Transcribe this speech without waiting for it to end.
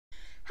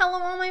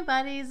Hello all my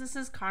buddies, this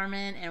is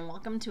Carmen and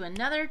welcome to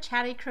another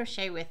Chatty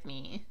Crochet With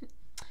Me.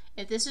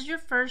 If this is your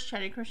first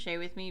Chatty Crochet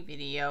With Me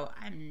video,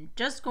 I'm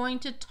just going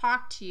to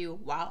talk to you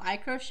while I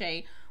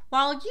crochet,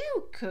 while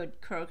you could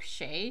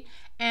crochet,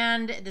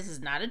 and this is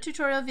not a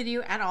tutorial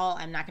video at all.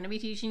 I'm not going to be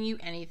teaching you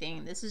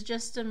anything. This is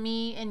just a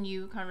me and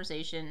you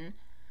conversation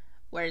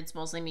where it's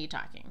mostly me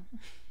talking.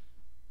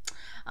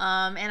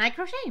 And I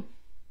crochet.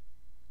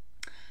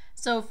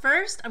 So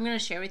first, I'm going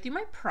to share with you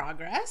my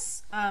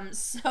progress.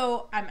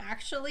 So I'm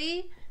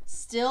actually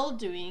still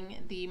doing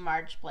the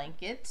March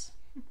blanket.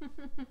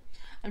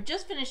 I'm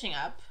just finishing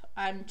up.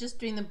 I'm just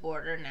doing the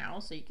border now,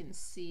 so you can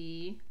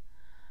see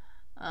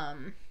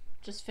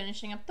just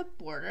finishing up the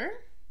border.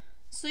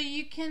 So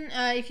you can,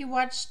 if you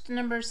watched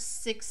number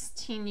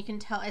 16, you can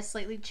tell I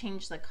slightly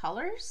changed the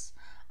colors.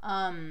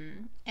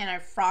 And I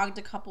frogged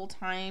a couple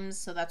times,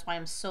 so that's why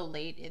I'm so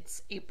late.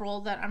 It's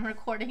April that I'm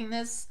recording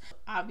this.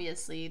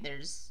 Obviously,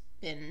 there's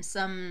been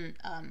some,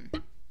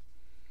 I'm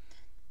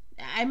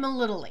a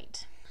little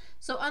late.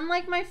 So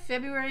unlike my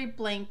February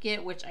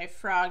blanket, which I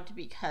frogged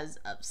because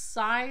of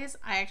size,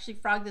 I actually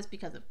frogged this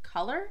because of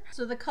color.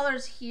 So the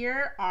colors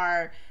here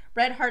are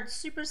Red Heart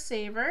Super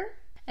Saver,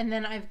 and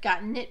then I've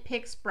got Knit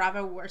Picks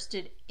Bravo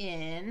worsted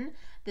in.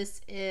 This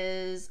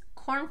is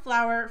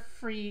Cornflower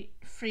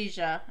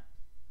Freesia,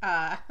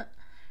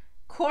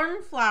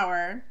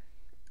 Cornflower,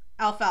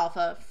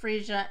 Alfalfa,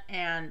 Freesia,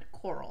 and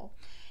Coral.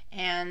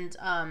 And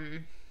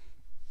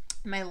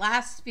my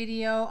last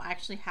video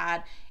actually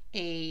had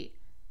an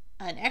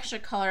extra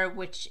color,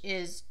 which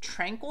is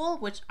Tranquil,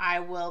 which I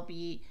will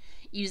be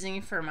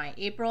using for my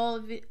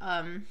April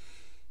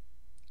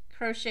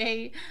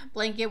crochet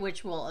blanket,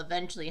 which will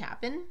eventually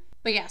happen.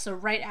 But yeah, so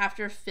right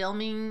after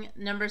filming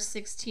number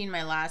 16,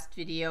 my last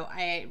video,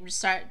 I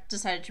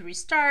decided to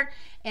restart,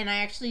 and I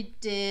actually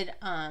did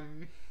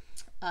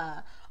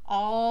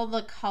all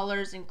the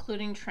colors,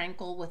 including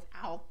Tranquil,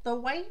 without the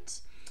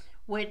white,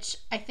 which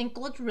I think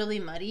looked really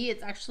muddy.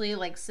 It's actually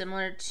like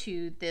similar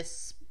to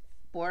this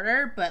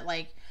border, but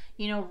like,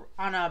 you know,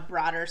 on a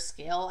broader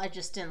scale, I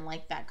just didn't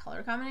like that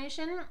color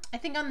combination. I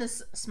think on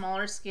this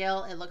smaller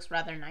scale, it looks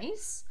rather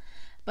nice,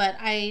 but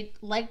I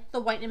liked the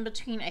white in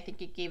between. I think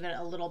it gave it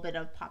a little bit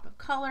of pop of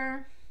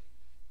color.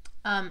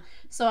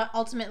 So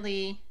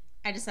ultimately,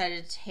 I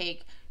decided to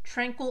take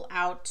Tranquil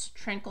out.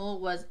 Tranquil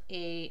was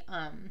a,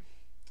 I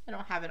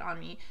don't have it on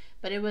me,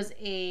 but it was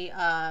a,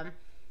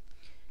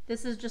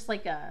 this is just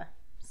like a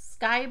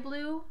sky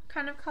blue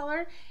kind of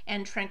color,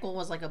 and Tranquil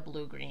was like a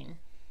blue-green.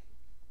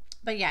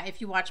 But yeah, if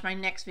you watch my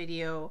next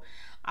video,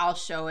 I'll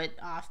show it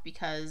off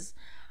because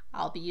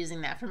I'll be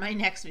using that for my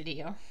next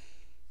video.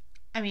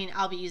 I mean,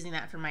 I'll be using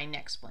that for my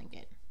next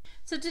blanket.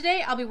 So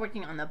today I'll be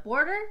working on the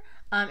border.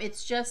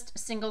 It's just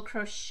single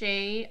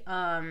crochet.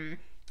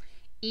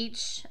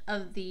 Each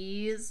of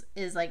these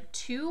is like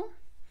 2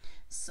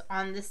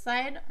 on this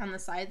side, on the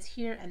sides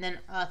here, and then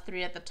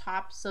 3 at the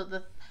top. So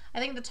I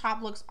think the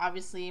top looks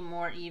obviously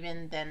more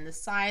even than the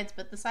sides,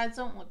 but the sides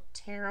don't look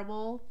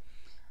terrible.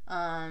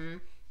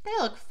 They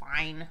look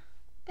fine.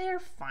 They're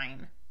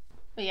fine.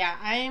 But yeah,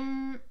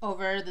 I'm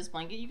over this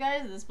blanket, you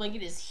guys. This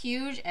blanket is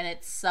huge and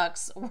it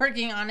sucks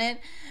working on it.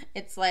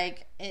 It's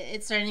like,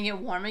 it's starting to get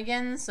warm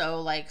again.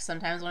 So like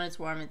sometimes when it's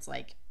warm, it's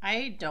like,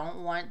 I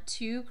don't want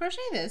to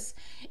crochet this.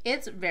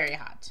 It's very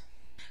hot.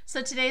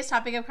 So today's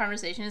topic of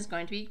conversation is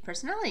going to be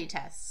personality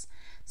tests.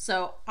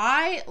 So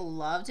I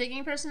love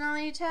taking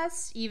personality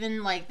tests,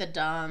 even like the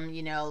dumb,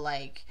 you know,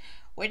 like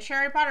which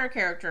Harry Potter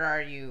character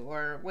are you?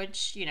 Or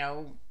which, you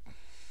know,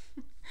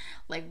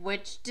 like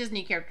which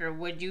Disney character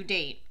would you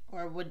date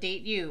or would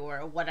date you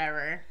or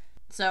whatever.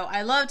 So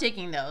I love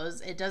taking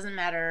those. It doesn't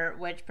matter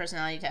which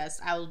personality test,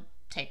 I'll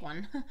take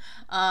one.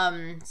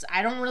 So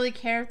I don't really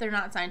care if they're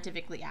not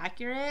scientifically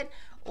accurate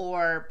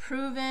or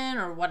proven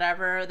or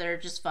whatever. They're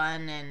just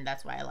fun, and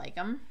that's why I like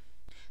them.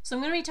 So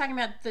I'm going to be talking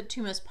about the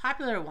 2 most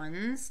popular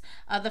ones.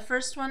 The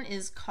first one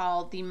is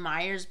called the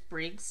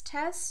Myers-Briggs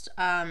test,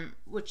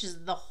 which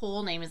is, the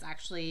whole name is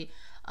actually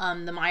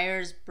the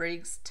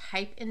Myers-Briggs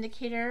Type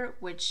Indicator,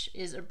 which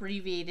is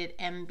abbreviated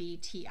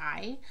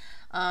MBTI.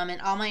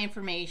 And all my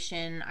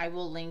information I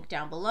will link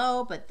down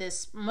below, but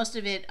most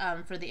of it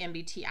for the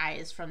MBTI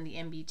is from the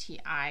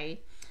MBTI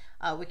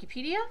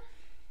Wikipedia.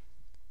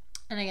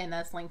 And again,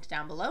 that's linked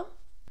down below.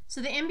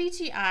 So the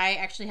MBTI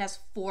actually has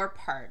 4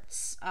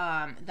 parts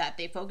that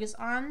they focus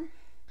on.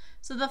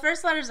 So the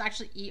first letter is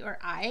actually E or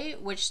I,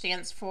 which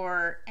stands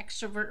for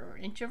extrovert or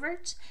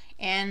introvert.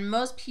 And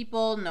most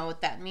people know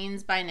what that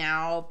means by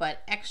now,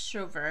 but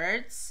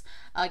extroverts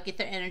get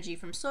their energy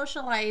from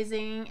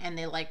socializing and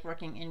they like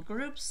working in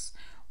groups,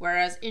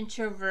 whereas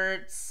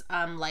introverts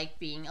like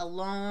being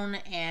alone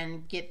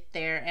and get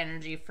their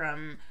energy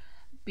from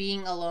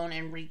being alone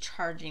and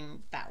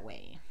recharging that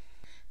way.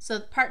 So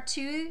part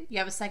 2, you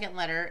have a second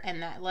letter,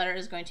 and that letter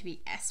is going to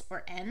be S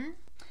or N.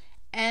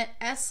 And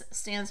S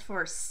stands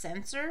for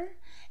sensor,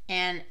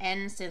 and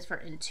N stands for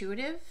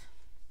intuitive.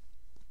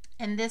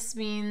 And this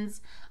means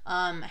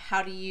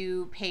how do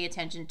you pay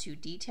attention to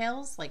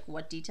details, like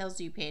what details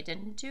do you pay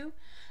attention to?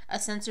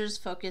 sensors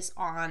focus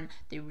on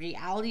the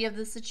reality of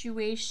the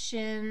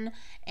situation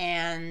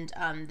and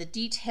the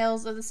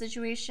details of the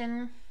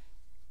situation,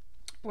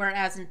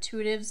 whereas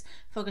intuitives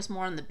focus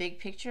more on the big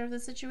picture of the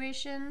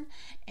situation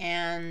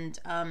and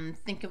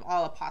think of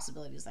all the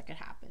possibilities that could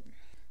happen.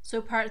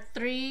 So part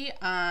 3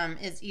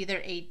 is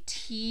either a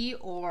T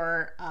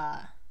or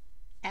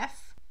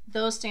F.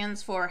 Those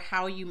stands for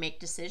how you make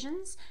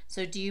decisions.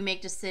 So do you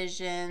make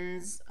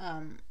decisions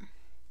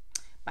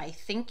by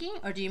thinking,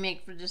 or do you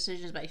make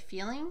decisions by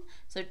feeling?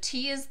 So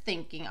T is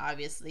thinking,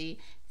 obviously.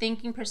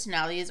 Thinking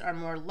personalities are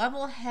more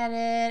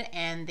level-headed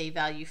and they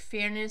value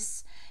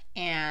fairness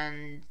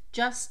and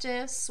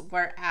justice,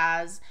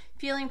 whereas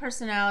feeling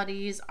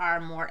personalities are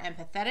more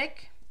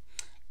empathetic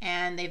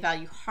and they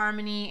value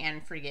harmony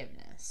and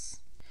forgiveness.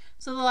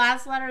 So the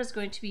last letter is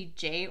going to be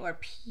J or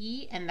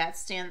P, and that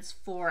stands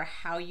for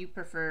how you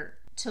prefer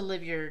to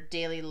live your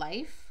daily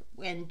life.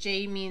 And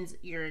J means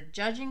you're a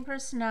judging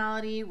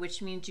personality,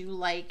 which means you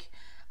like,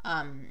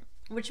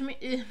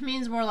 it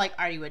means more like,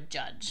 are you a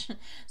judge?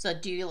 So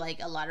do you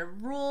like a lot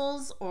of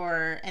rules,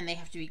 and they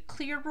have to be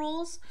clear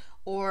rules,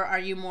 or are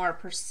you more a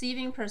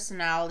perceiving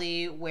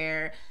personality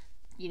where,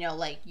 you know,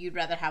 like you'd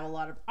rather have a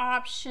lot of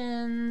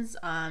options,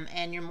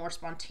 and you're more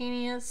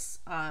spontaneous,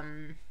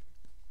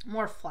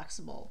 more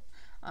flexible,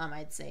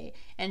 I'd say,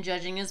 and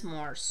judging is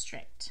more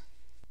strict.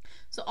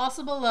 So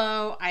also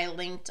below, I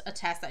linked a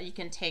test that you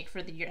can take for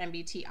your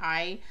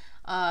MBTI.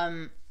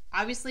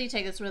 Obviously,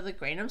 take this with a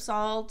grain of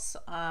salt.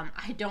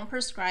 I don't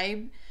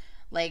prescribe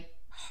like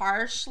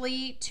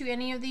harshly to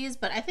any of these,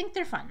 but I think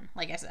they're fun,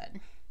 like I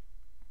said.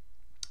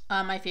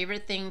 My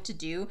favorite thing to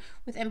do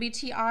with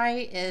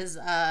MBTI is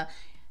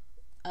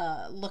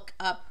look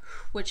up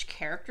which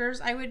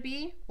characters I would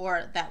be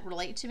or that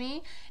relate to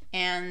me.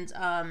 And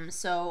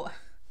so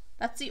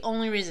that's the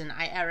only reason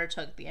I ever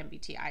took the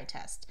MBTI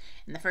test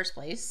in the first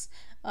place.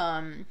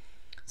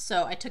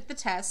 So I took the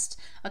test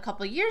a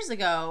couple years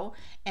ago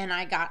and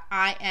I got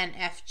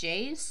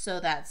INFJ. So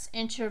that's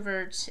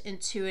introvert,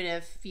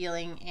 intuitive,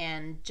 feeling,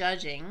 and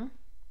judging.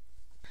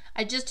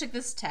 I just took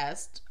this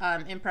test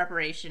in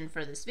preparation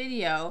for this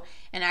video,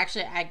 and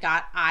actually I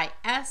got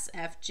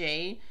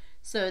ISFJ.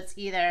 So it's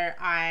either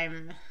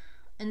I'm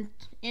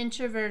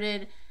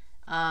introverted,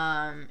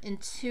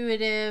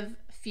 intuitive,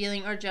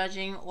 feeling, or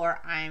judging, or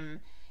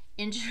I'm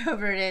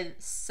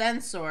introverted,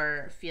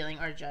 sensor, feeling,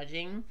 or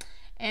judging.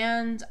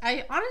 And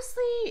I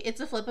honestly, it's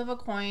a flip of a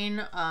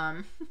coin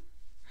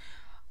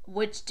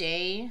which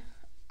day.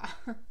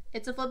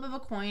 It's a flip of a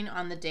coin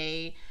on the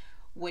day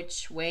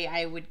which way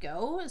I would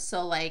go.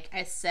 So like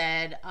I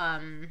said,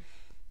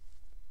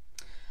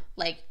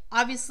 like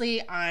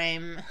obviously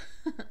I'm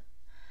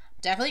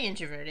definitely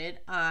introverted,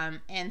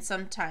 and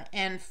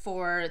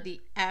for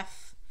the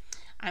F,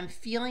 I'm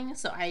feeling.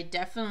 So I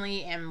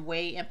definitely am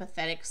way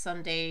empathetic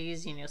some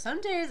days. You know,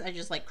 some days I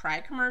just like cry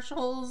at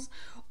commercials,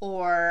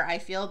 or I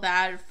feel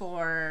bad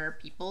for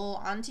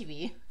people on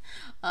TV.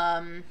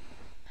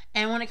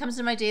 And when it comes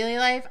to my daily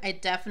life, I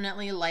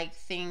definitely like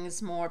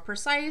things more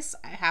precise.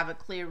 I have a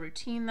clear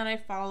routine that I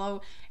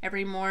follow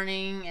every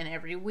morning and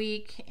every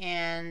week,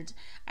 and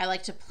I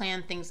like to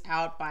plan things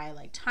out by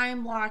like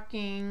time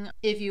blocking.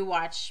 If you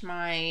watch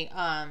my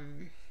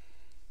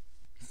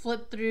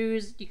flip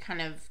throughs, you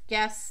kind of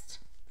guessed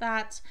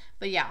that.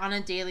 But yeah, on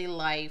a daily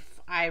life,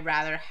 I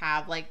rather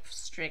have like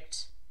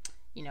strict,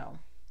 you know,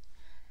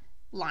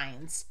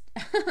 lines.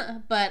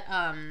 But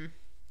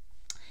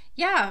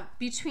yeah,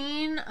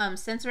 between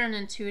sensor and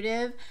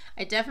intuitive,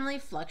 I definitely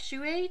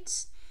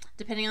fluctuate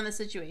depending on the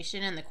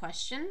situation and the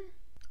question.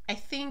 I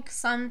think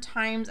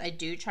sometimes I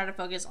do try to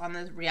focus on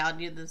the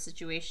reality of the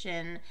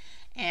situation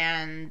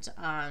and,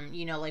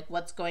 you know, like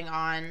what's going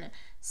on.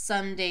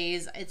 Some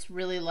days it's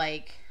really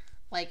like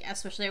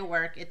especially at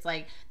work, it's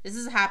like, this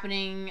is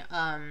happening,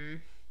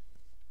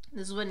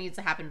 this is what needs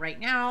to happen right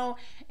now.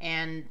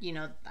 And, you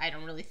know, I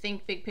don't really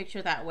think big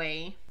picture that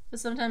way. But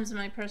sometimes in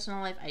my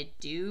personal life, I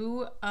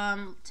do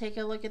take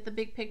a look at the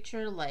big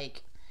picture,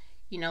 like,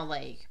 you know,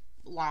 like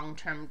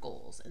long-term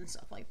goals and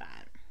stuff like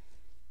that.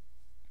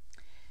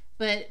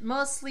 But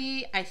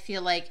mostly, I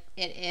feel like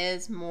it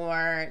is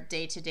more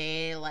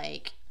day-to-day,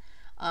 like,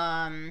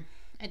 I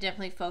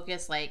definitely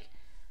focus, like,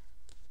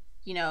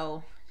 you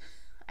know,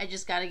 I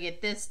just got to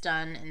get this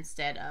done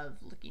instead of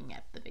looking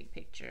at the big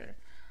picture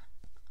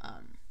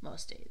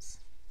most days.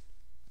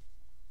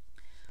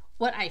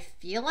 What I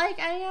feel like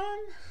I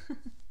am...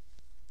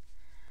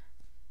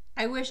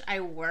 I wish I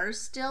were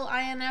still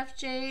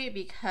INFJ,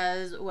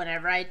 because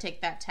whenever I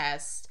take that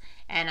test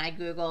and I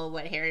Google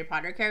what Harry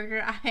Potter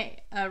character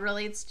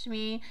relates to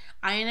me,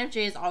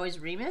 INFJ is always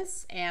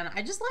Remus, and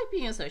I just like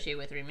being associated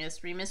with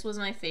Remus. Remus was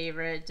my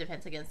favorite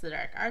Defense Against the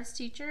Dark Arts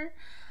teacher,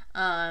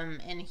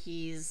 and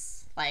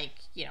he's like,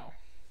 you know,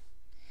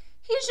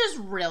 he's just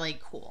really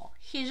cool.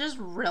 He's just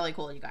really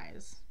cool, you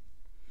guys.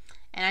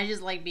 And I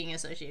just like being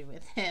associated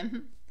with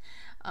him.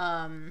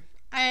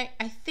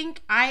 I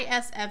think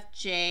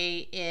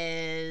ISFJ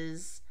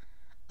is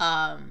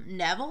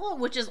Neville,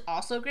 which is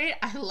also great.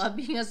 I love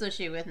being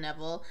associated with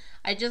Neville.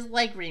 I just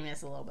like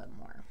Remus a little bit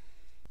more.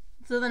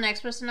 So the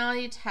next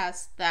personality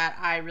test that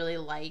I really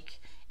like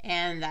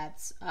and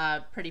that's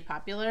pretty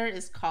popular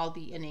is called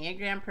the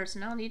Enneagram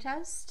personality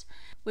test,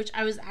 which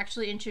I was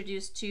actually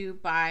introduced to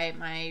by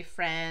my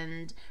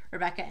friend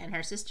Rebecca and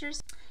her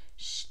sisters.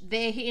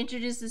 They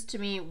introduced this to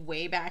me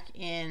way back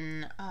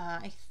in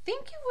I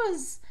think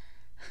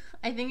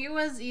it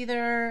was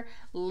either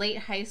late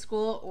high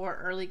school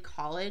or early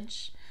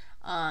college.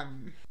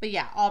 But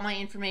yeah, all my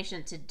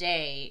information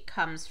today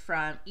comes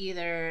from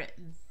either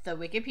the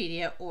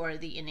Wikipedia or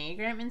the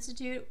Enneagram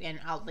Institute,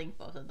 and I'll link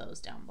both of those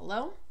down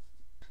below.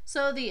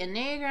 So the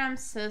Enneagram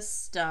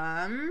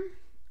system,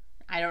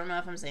 I don't know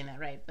if I'm saying that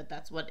right, but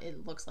that's what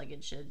it looks like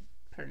it should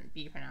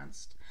be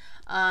pronounced,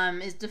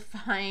 is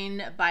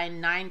defined by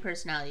 9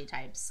 personality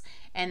types,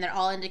 and they're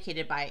all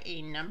indicated by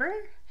a number,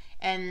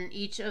 and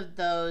each of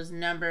those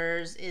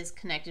numbers is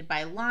connected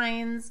by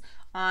lines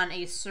on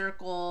a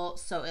circle,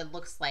 so it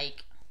looks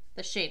like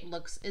the shape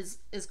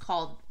is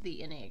called the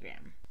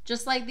Enneagram.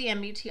 Just like the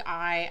MBTI,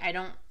 I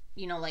don't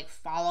like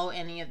follow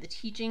any of the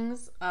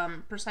teachings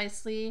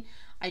precisely.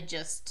 I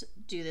just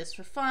do this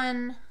for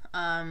fun.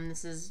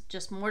 This is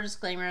just more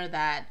disclaimer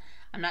that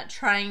I'm not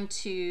trying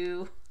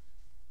to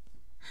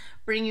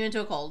bring you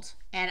into a cult.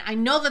 And I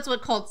know that's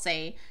what cults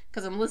say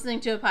because I'm listening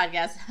to a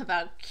podcast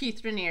about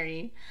Keith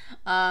Raniere.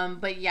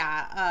 But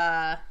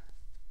yeah,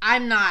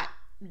 I'm not.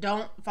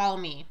 Don't follow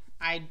me.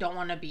 I don't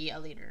want to be a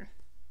leader.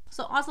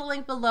 So also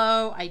linked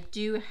below, I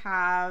did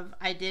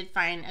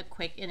find a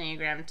quick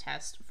Enneagram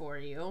test for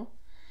you.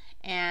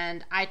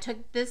 And I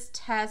took this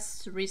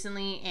test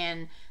recently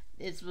and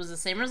it was the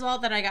same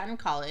result that I got in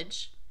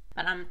college,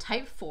 but I'm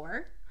type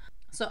 4.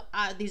 So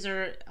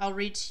I'll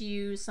read to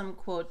you some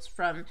quotes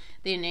from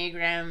the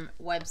Enneagram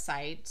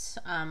website,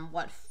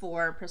 what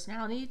 4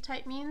 personality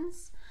type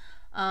means.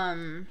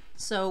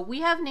 So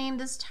we have named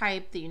this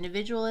type the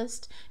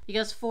individualist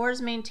because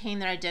 4s maintain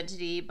their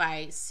identity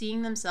by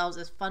seeing themselves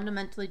as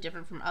fundamentally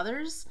different from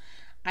others.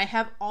 I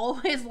have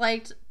always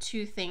liked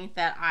to think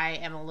that I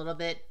am a little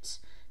bit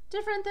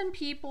different than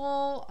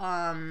people.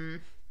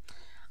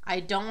 I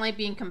don't like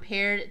being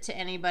compared to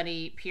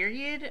anybody,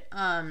 period.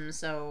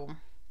 So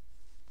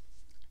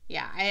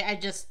yeah, I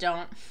just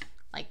don't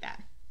like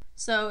that.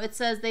 So it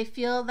says they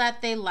feel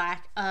that they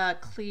lack a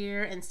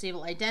clear and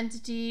stable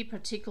identity,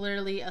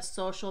 particularly a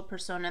social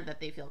persona that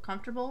they feel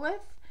comfortable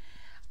with.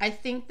 I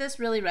think this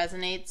really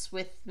resonates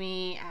with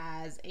me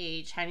as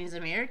a Chinese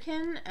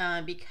American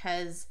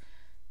because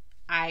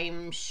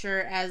I'm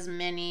sure as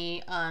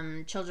many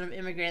children of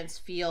immigrants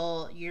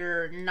feel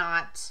you're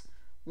not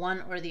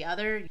one or the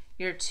other.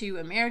 You're too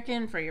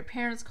American for your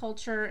parents'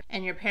 culture,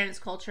 and your parents'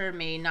 culture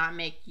may not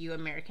make you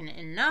American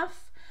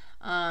enough.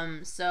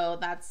 So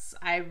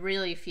I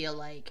really feel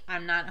like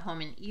I'm not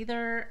home in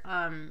either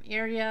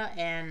area,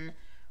 and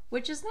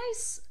which is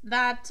nice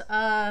that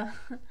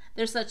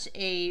there's such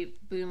a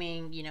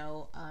booming,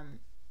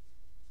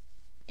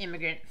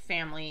 immigrant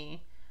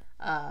family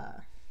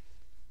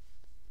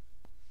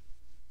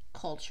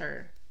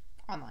culture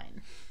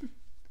online.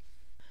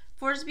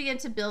 4s begin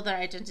to build their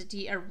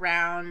identity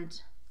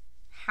around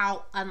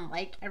how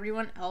unlike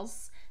everyone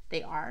else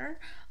they are.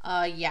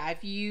 Yeah,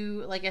 if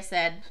you, like I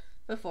said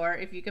before,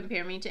 if you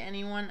compare me to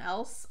anyone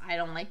else, I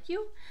don't like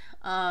you.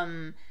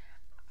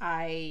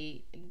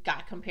 I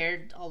got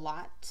compared a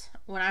lot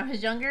when I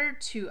was younger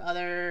to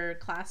other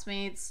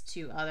classmates,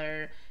 to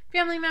other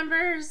family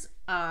members.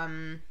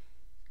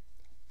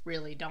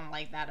 Really don't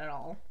like that at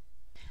all.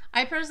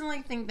 I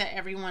personally think that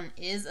everyone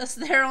is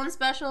their own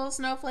special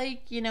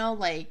snowflake,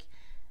 like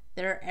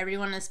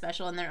everyone is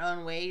special in their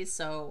own ways.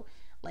 So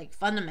like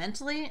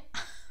fundamentally,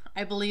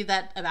 I believe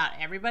that about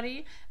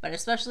everybody, but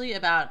especially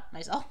about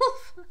myself.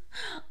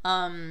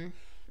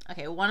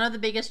 Okay, one of the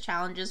biggest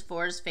challenges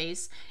 4s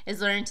face is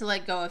learning to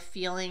let go of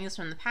feelings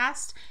from the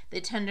past. They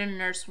tend to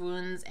nurse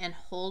wounds and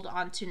hold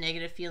on to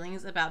negative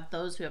feelings about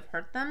those who have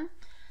hurt them.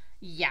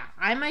 Yeah,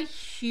 I'm a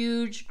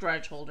huge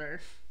grudge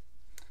holder.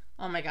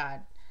 Oh my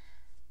god.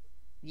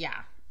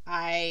 Yeah,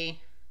 I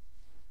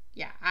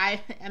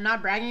am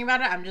not bragging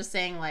about it. I'm just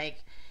saying,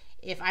 like,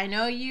 if I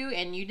know you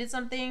and you did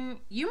something,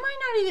 you might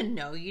not even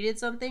know you did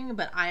something,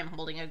 but I am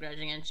holding a grudge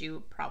against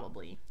you,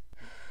 probably.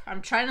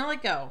 I'm trying to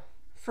let go.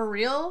 For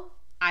real,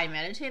 I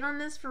meditate on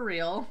this for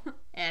real,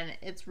 and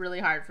it's really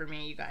hard for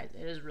me, you guys.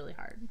 It is really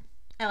hard.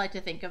 I like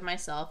to think of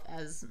myself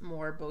as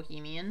more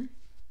bohemian.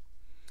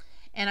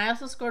 And I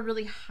also scored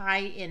really high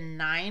in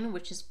 9,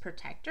 which is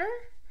protector.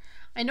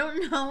 I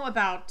don't know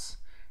about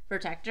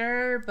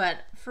protector, but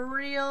for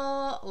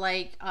real,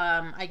 like,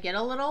 I get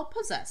a little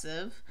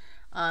possessive.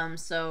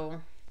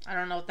 So I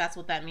don't know if that's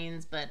what that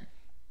means, but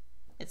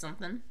it's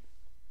something.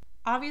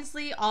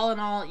 Obviously, all in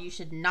all, you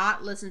should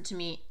not listen to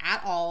me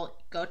at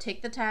all. Go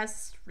take the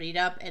tests, read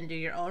up, and do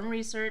your own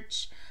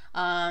research.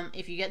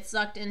 If you get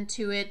sucked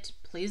into it,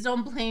 please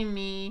don't blame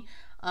me.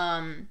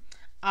 Like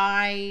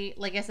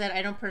I said,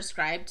 I don't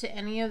prescribe to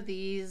any of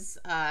these,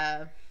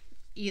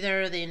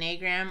 either the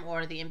Enneagram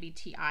or the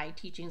MBTI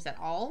teachings at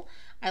all.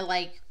 I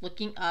like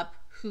looking up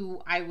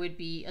who I would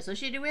be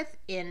associated with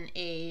in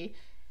a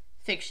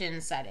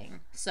fiction setting.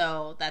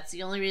 So that's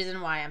the only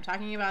reason why I'm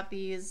talking about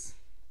these.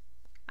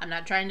 I'm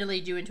not trying to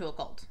lead you into a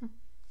cult.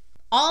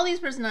 All these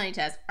personality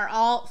tests are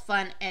all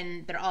fun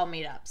and they're all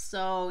made up.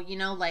 So, you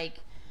know, like,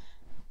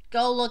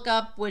 go look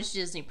up which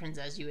Disney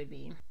princess you would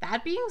be.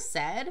 That being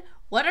said,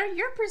 what are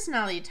your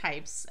personality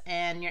types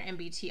and your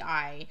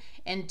MBTI?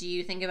 And do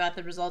you think about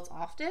the results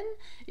often?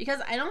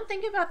 Because I don't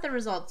think about the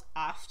results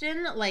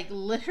often. Like,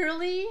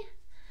 literally,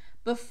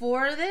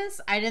 before this,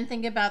 I didn't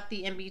think about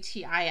the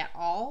MBTI at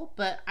all.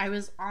 But I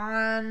was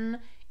on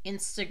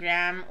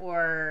Instagram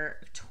or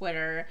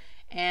Twitter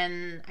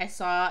and I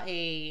saw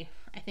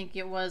I think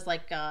it was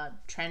like a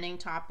trending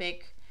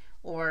topic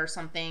or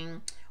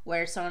something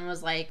where someone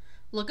was like,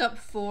 look up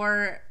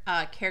 4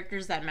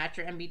 characters that match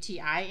your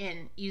MBTI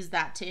and use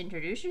that to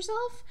introduce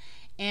yourself.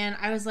 And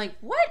I was like,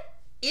 what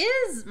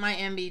is my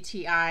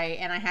MBTI?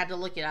 And I had to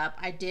look it up.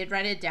 I did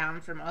write it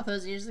down from all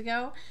those years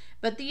ago.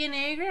 But the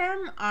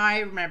Enneagram,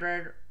 I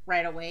remembered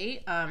right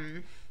away.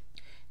 The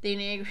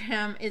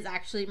Enneagram is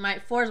actually,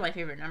 4 is my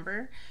favorite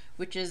number,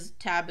 which is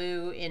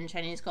taboo in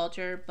Chinese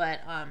culture.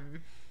 But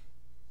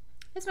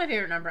it's my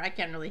favorite number. I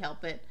can't really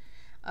help it.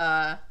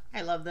 I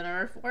love the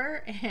number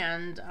 4.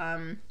 And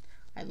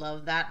I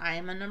love that I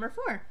am a number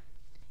 4.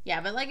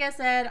 Yeah, but like I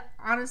said,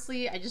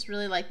 honestly, I just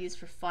really like these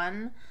for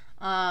fun.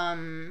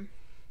 And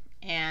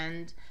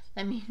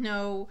let me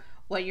know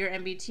what your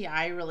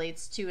MBTI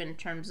relates to in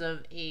terms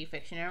of a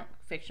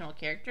fictional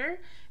character,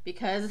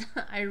 because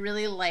I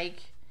really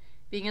like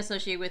being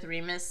associated with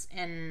Remus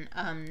and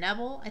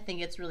Neville. I think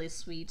it's really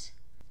sweet.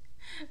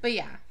 But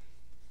yeah.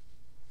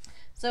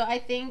 So I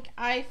think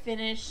I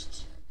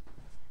finished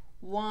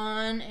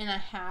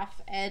 1.5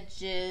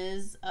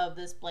 edges of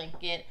this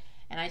blanket.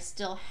 And I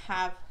still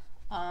have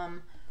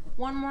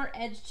one more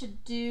edge to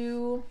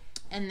do.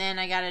 And then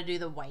I gotta do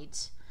the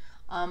white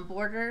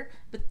border.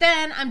 But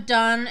then I'm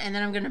done. And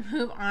then I'm gonna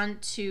move on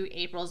to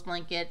April's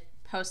blanket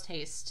post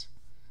haste.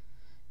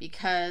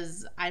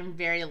 Because I'm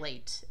very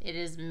late. It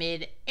is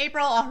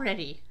mid-April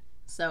already.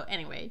 So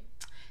anyway,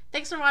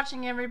 thanks for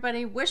watching,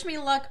 everybody. Wish me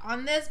luck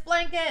on this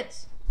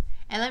blanket.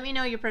 And let me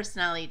know your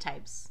personality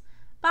types.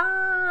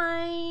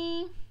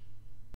 Bye!